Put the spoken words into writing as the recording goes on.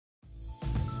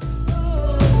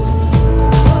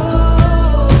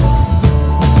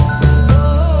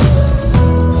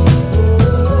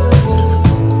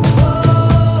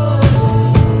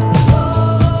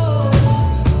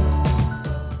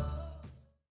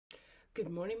Good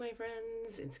morning, my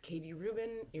friends. It's Katie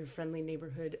Rubin, your friendly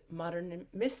neighborhood modern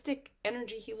mystic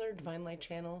energy healer, divine light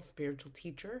channel, spiritual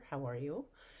teacher. How are you?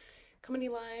 Coming to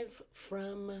you live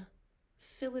from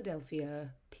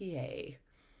Philadelphia, PA.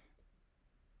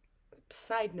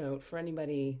 Side note for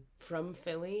anybody from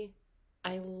Philly,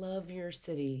 I love your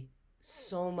city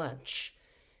so much.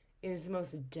 It is the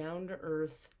most down to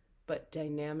earth but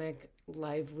dynamic,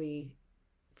 lively,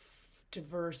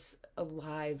 diverse,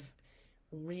 alive,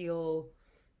 real,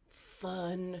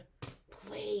 fun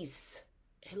place.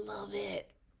 I love it.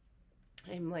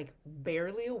 I'm like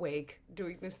barely awake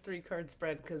doing this 3 card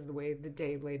spread because the way the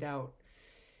day laid out.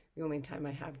 The only time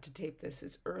I have to tape this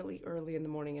is early in the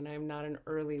morning, and I'm not an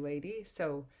early lady,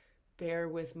 so bear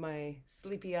with my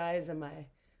sleepy eyes and my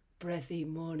breathy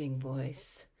morning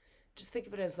voice. Just think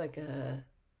of it as like a,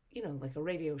 like a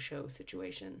radio show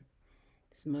situation.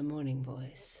 This is my morning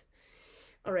voice.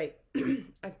 All right,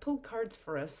 I've pulled cards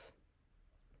for us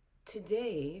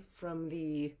today from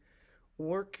the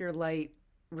Work Your Light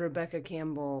Rebecca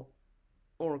Campbell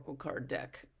Oracle card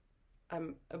deck.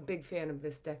 I'm a big fan of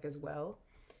this deck as well.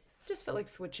 Just felt like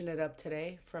switching it up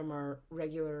today from our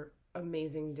regular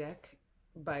amazing deck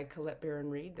by Colette Baron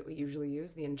Reed that we usually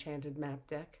use, the Enchanted Map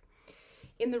deck.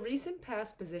 In the recent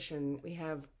past position, we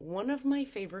have one of my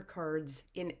favorite cards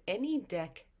in any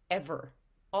deck ever.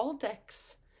 All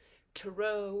decks.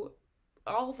 Tarot,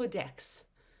 all the decks.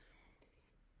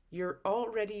 You're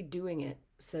already doing it,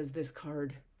 says this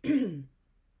card.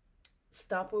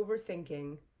 Stop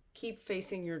overthinking. Keep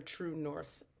facing your true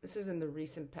north. This is in the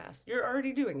recent past. You're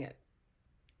already doing it.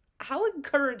 How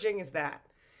encouraging is that?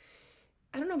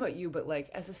 I don't know about you, but like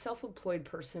as a self-employed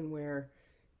person where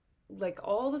like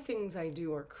all the things I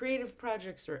do are creative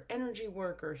projects or energy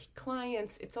work or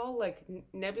clients, it's all like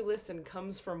nebulous and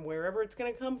comes from wherever it's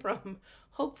going to come from,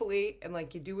 hopefully. And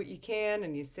like you do what you can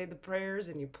and you say the prayers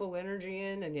and you pull energy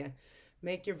in and you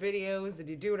make your videos and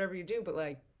you do whatever you do. But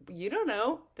like, you don't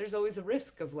know, there's always a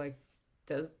risk of like,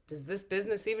 does this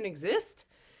business even exist?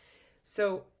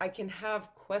 So I can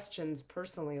have questions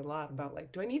personally a lot about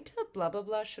like, do I need to blah, blah,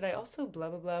 blah? Should I also blah,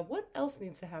 blah, blah? What else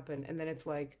needs to happen? And then it's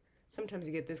like, sometimes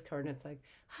you get this card and it's like,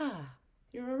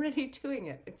 you're already doing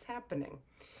it. It's happening.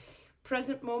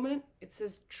 Present moment, it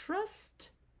says,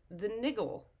 trust the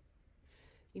niggle.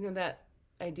 You know, that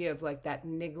idea of like that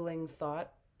niggling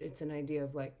thought. It's an idea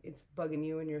of like, it's bugging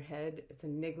you in your head. It's a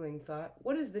niggling thought.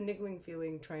 What is the niggling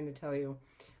feeling trying to tell you?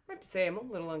 I have to say, I'm a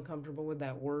little uncomfortable with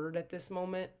that word at this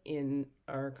moment in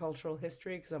our cultural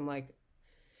history because I'm like,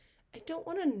 I don't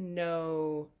want to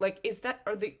know, like,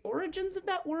 are the origins of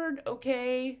that word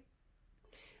okay?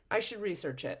 I should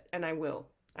research it, and I will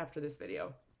after this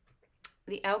video.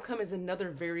 The outcome is another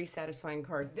very satisfying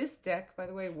card. This deck, by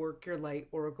the way, Work Your Light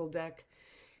Oracle deck,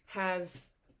 has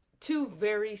 2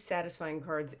 very satisfying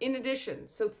cards in addition.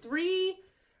 So 3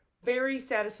 very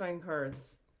satisfying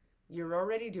cards. You're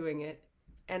already doing it.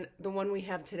 And the one we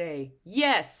have today,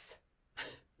 yes.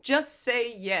 Just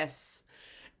say yes.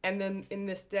 And then in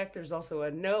this deck, there's also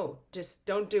a no, just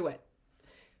don't do it.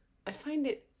 I find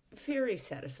it very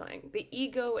satisfying. The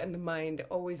ego and the mind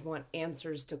always want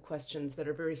answers to questions that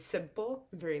are very simple,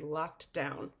 very locked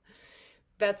down.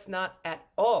 That's not at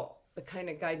all the kind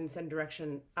of guidance and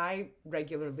direction I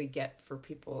regularly get for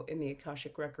people in the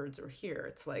Akashic Records or here.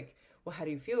 It's like, well, how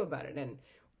do you feel about it? And,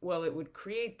 well, it would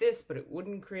create this, but it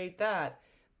wouldn't create that.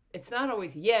 It's not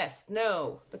always yes,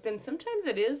 no, but then sometimes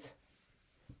it is.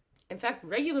 In fact,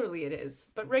 regularly it is,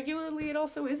 but regularly it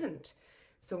also isn't.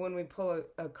 So when we pull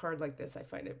a card like this, I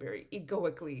find it very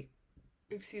egoically,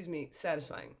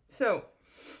 satisfying. So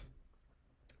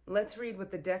let's read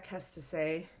what the deck has to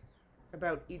say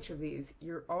about each of these.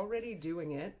 You're already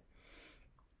doing it.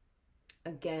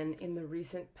 Again, in the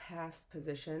recent past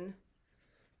position.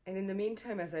 And in the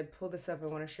meantime, as I pull this up, I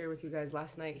want to share with you guys,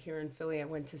 last night here in Philly, I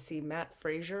went to see Matt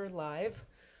Fraser live.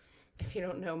 If you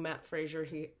don't know Matt Fraser,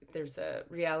 there's a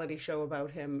reality show about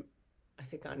him, I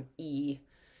think on E!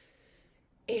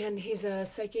 And he's a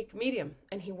psychic medium,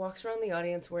 and he walks around the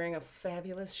audience wearing a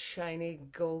fabulous, shiny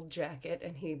gold jacket,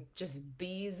 and he just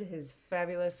bees his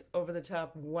fabulous,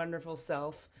 over-the-top, wonderful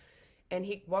self. And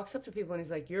he walks up to people, and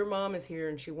he's like, your mom is here,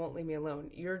 and she won't leave me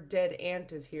alone. Your dead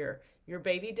aunt is here. Your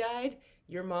baby died.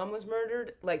 Your mom was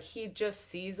murdered. Like, he just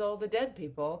sees all the dead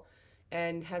people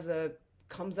and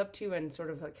comes up to you and sort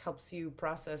of like helps you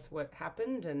process what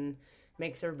happened and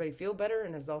makes everybody feel better,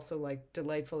 and is also like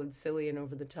delightful and silly and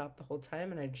over the top the whole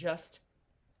time. And I just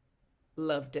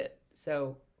loved it.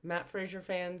 So Matt Fraser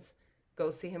fans,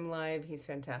 go see him live. He's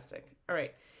fantastic. All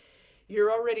right.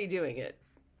 You're already doing it.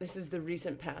 This is the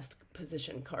recent past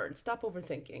position card. Stop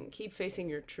overthinking. Keep facing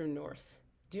your true north.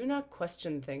 Do not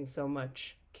question things so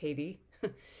much. Katie.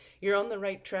 You're on the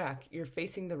right track. You're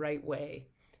facing the right way.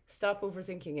 Stop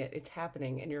overthinking it. It's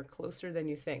happening, and you're closer than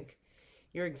you think.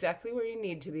 You're exactly where you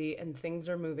need to be, and things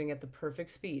are moving at the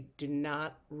perfect speed. Do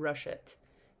not rush it.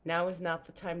 Now is not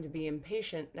the time to be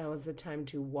impatient. Now is the time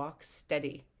to walk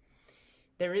steady.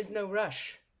 There is no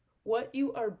rush. What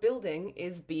you are building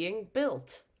is being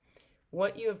built.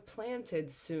 What you have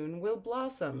planted soon will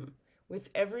blossom. With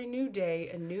every new day,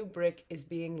 a new brick is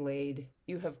being laid.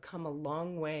 You have come a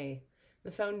long way.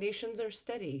 The foundations are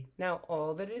steady. Now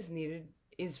all that is needed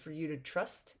is for you to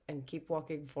trust and keep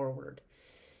walking forward.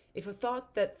 If a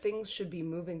thought that things should be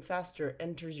moving faster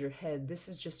enters your head, this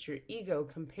is just your ego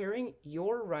comparing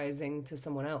your rising to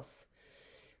someone else.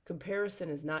 Comparison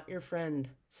is not your friend.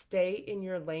 Stay in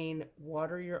your lane,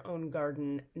 water your own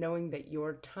garden, knowing that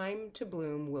your time to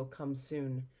bloom will come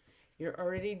soon. You're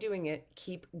already doing it.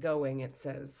 Keep going, it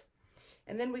says.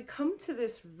 And then we come to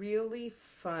this really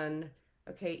fun,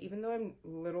 okay, even though I'm a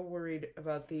little worried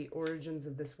about the origins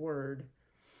of this word,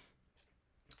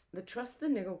 the Trust the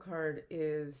Niggle card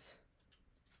is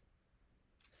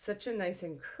such a nice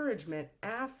encouragement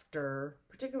after,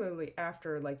 particularly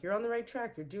after, like, you're on the right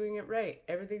track, you're doing it right,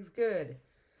 everything's good.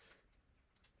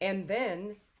 And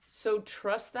then, so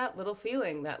trust that little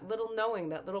feeling, that little knowing,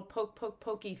 that little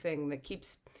pokey thing that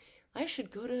keeps, I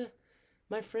should go to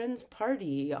my friend's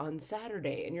party on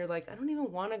Saturday. And you're like, I don't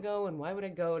even want to go, and why would I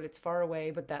go? And it's far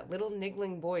away. But that little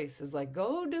niggling voice is like,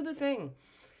 go do the thing.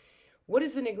 What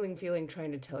is the niggling feeling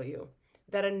trying to tell you?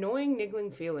 That annoying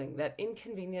niggling feeling, that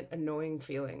inconvenient annoying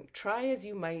feeling, try as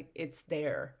you might, it's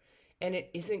there, and it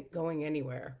isn't going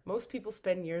anywhere. Most people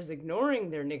spend years ignoring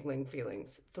their niggling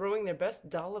feelings, throwing their best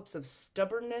dollops of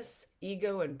stubbornness,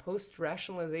 ego, and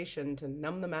post-rationalization to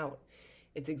numb them out.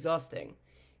 It's exhausting.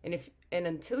 And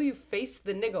until you face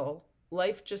the niggle,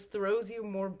 life just throws you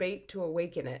more bait to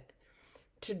awaken it.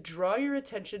 To draw your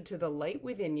attention to the light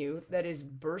within you that is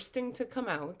bursting to come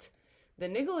out, the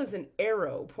niggle is an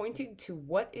arrow pointing to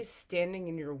what is standing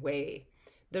in your way.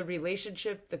 The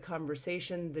relationship, the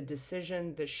conversation, the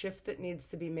decision, the shift that needs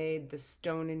to be made, the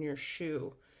stone in your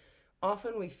shoe.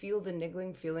 Often we feel the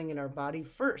niggling feeling in our body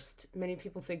first. Many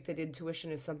people think that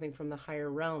intuition is something from the higher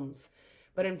realms,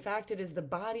 but in fact it is the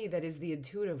body that is the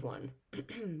intuitive one,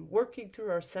 working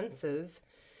through our senses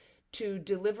to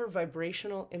deliver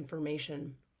vibrational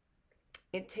information.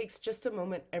 It takes just a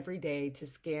moment every day to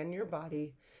scan your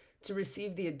body, to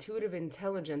receive the intuitive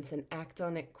intelligence and act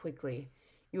on it quickly.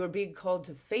 You are being called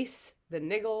to face the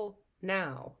niggle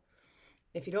now.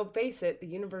 If you don't face it, the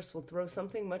universe will throw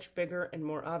something much bigger and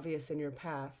more obvious in your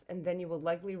path, and then you will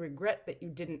likely regret that you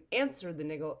didn't answer the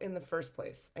niggle in the first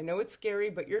place. I know it's scary,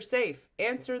 but you're safe.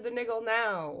 Answer the niggle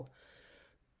now.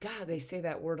 God, they say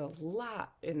that word a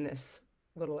lot in this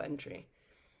little entry.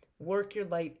 Work your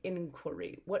light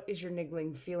inquiry. What is your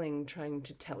niggling feeling trying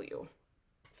to tell you?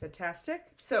 Fantastic.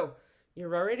 So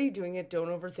you're already doing it. Don't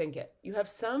overthink it. You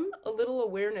have a little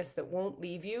awareness that won't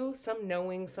leave you, some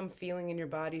knowing, some feeling in your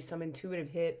body, some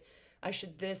intuitive hit. I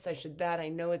should this, I should that. I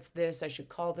know it's this. I should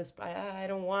call this. I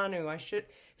don't want to.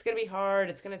 It's going to be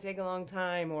hard. It's going to take a long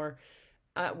time. Or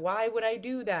why would I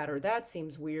do that? Or that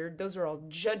seems weird. Those are all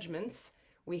judgments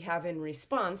we have in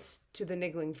response to the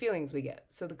niggling feelings we get.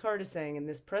 So the card is saying in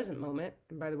this present moment,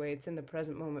 and by the way, it's in the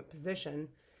present moment position,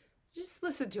 just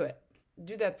listen to it.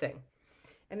 Do that thing.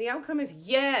 And the outcome is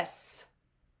yes.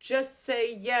 Just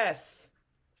say yes.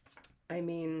 I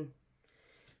mean,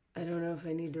 I don't know if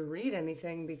I need to read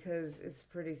anything because it's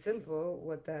pretty simple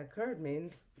what that card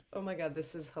means. Oh my God,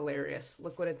 this is hilarious.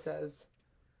 Look what it says.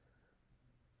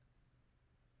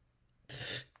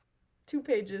 2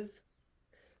 pages.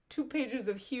 2 pages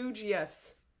of huge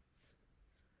yes.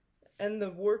 And the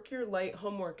work your light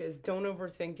homework is don't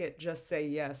overthink it, just say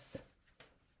yes.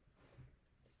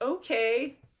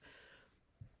 Okay.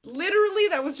 Literally,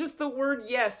 that was just the word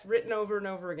yes written over and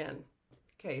over again.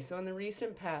 Okay, so in the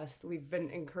recent past, we've been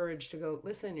encouraged to go,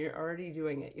 listen, you're already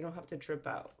doing it. You don't have to trip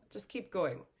out. Just keep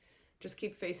going. Just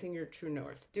keep facing your true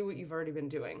north. Do what you've already been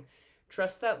doing.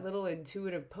 Trust that little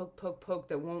intuitive poke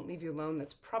that won't leave you alone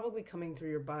that's probably coming through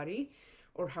your body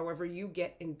or however you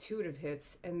get intuitive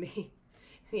hits. And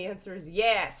the answer is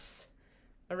yes.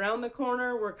 Around the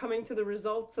corner, we're coming to the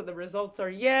results, and the results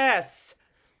are yes.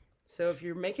 So if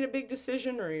you're making a big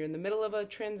decision or you're in the middle of a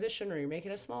transition or you're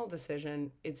making a small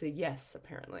decision, it's a yes,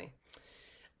 apparently.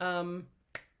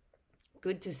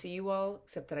 Good to see you all,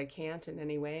 except that I can't in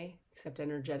any way, except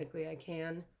energetically I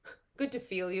can. Good to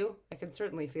feel you. I can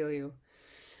certainly feel you.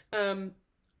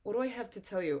 What do I have to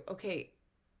tell you? Okay,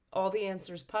 All the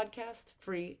Answers podcast,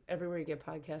 free everywhere you get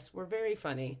podcasts. We're very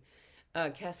funny.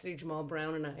 Cassidy Jamal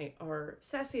Brown and I are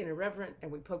sassy and irreverent,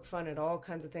 and we poke fun at all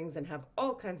kinds of things and have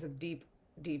all kinds of deep,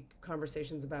 deep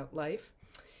conversations about life.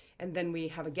 And then we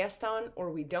have a guest on,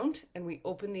 or we don't, and we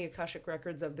open the Akashic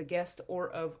records of the guest or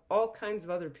of all kinds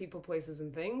of other people, places,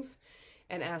 and things,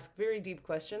 and ask very deep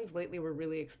questions. Lately, we're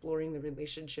really exploring the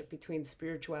relationship between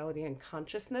spirituality and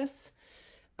consciousness.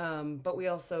 But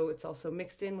it's also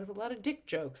mixed in with a lot of dick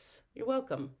jokes. You're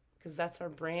welcome, because that's our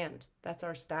brand. That's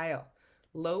our style.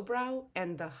 Lowbrow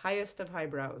and the highest of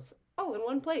highbrows, all in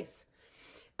one place.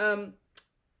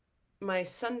 My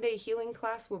Sunday healing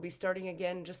class will be starting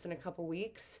again just in a couple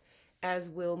weeks, as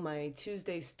will my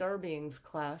Tuesday Star Beings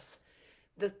class.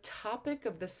 The topic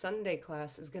of the Sunday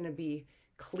class is going to be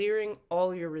clearing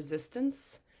all your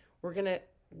resistance. We're going to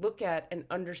look at and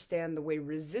understand the way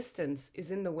resistance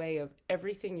is in the way of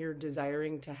everything you're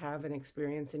desiring to have and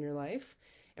experience in your life.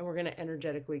 And we're going to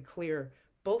energetically clear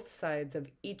both sides of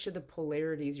each of the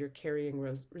polarities you're carrying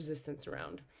resistance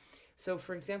around. So,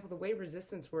 for example, the way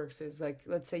resistance works is like,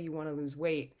 let's say you want to lose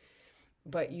weight,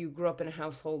 but you grew up in a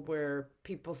household where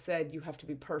people said you have to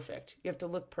be perfect. You have to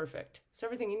look perfect. So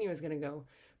everything in you is going to go,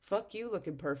 fuck you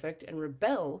looking perfect, and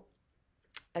rebel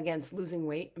against losing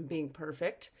weight and being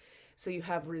perfect. So you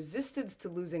have resistance to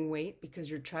losing weight because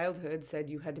your childhood said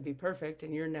you had to be perfect,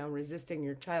 and you're now resisting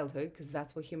your childhood because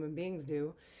that's what human beings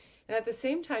do. And at the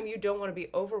same time, you don't want to be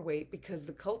overweight because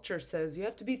the culture says you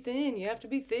have to be thin, you have to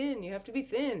be thin, you have to be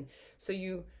thin. So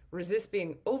you resist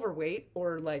being overweight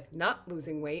or like not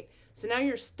losing weight. So now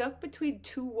you're stuck between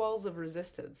two walls of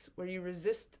resistance where you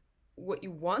resist what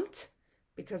you want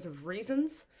because of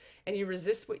reasons, and you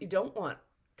resist what you don't want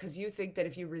because you think that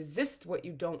if you resist what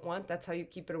you don't want, that's how you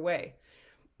keep it away.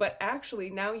 But actually,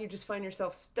 now you just find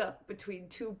yourself stuck between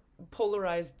two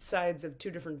polarized sides of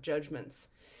two different judgments.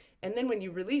 And then when you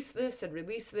release this and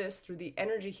release this through the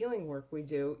energy healing work we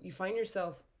do, you find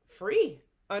yourself free,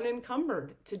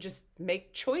 unencumbered to just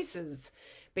make choices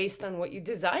based on what you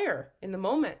desire in the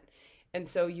moment. And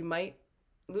so you might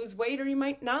lose weight or you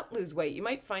might not lose weight. You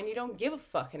might find you don't give a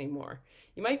fuck anymore.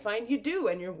 You might find you do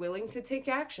and you're willing to take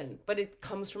action, but it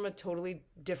comes from a totally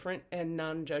different and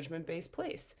non-judgment based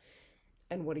place.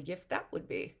 And what a gift that would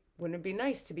be. Wouldn't it be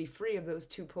nice to be free of those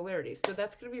two polarities? So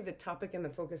that's going to be the topic and the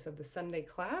focus of the Sunday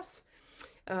class.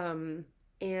 And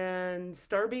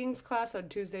Star Beings class on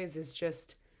Tuesdays is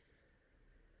just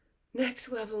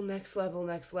next level, next level,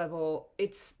 next level.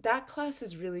 That class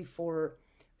is really for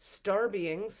star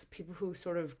beings, people who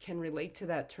sort of can relate to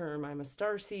that term. I'm a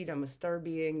star seed, I'm a star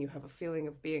being. You have a feeling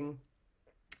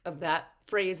of that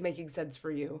phrase making sense for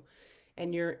you.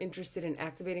 And you're interested in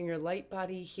activating your light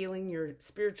body, healing your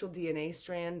spiritual DNA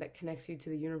strand that connects you to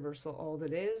the universal all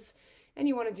that is, and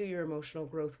you want to do your emotional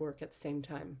growth work at the same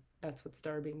time. That's what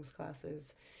Star Beings class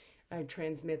is. I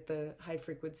transmit the high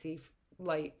frequency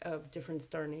light of different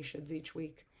star nations each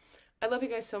week. I love you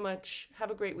guys so much.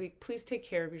 Have a great week. Please take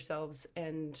care of yourselves.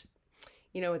 And,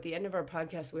 at the end of our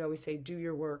podcast, we always say, do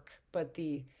your work. But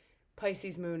the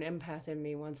Pisces moon empath in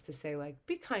me wants to say,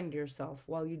 be kind to yourself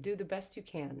while you do the best you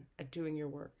can at doing your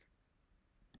work.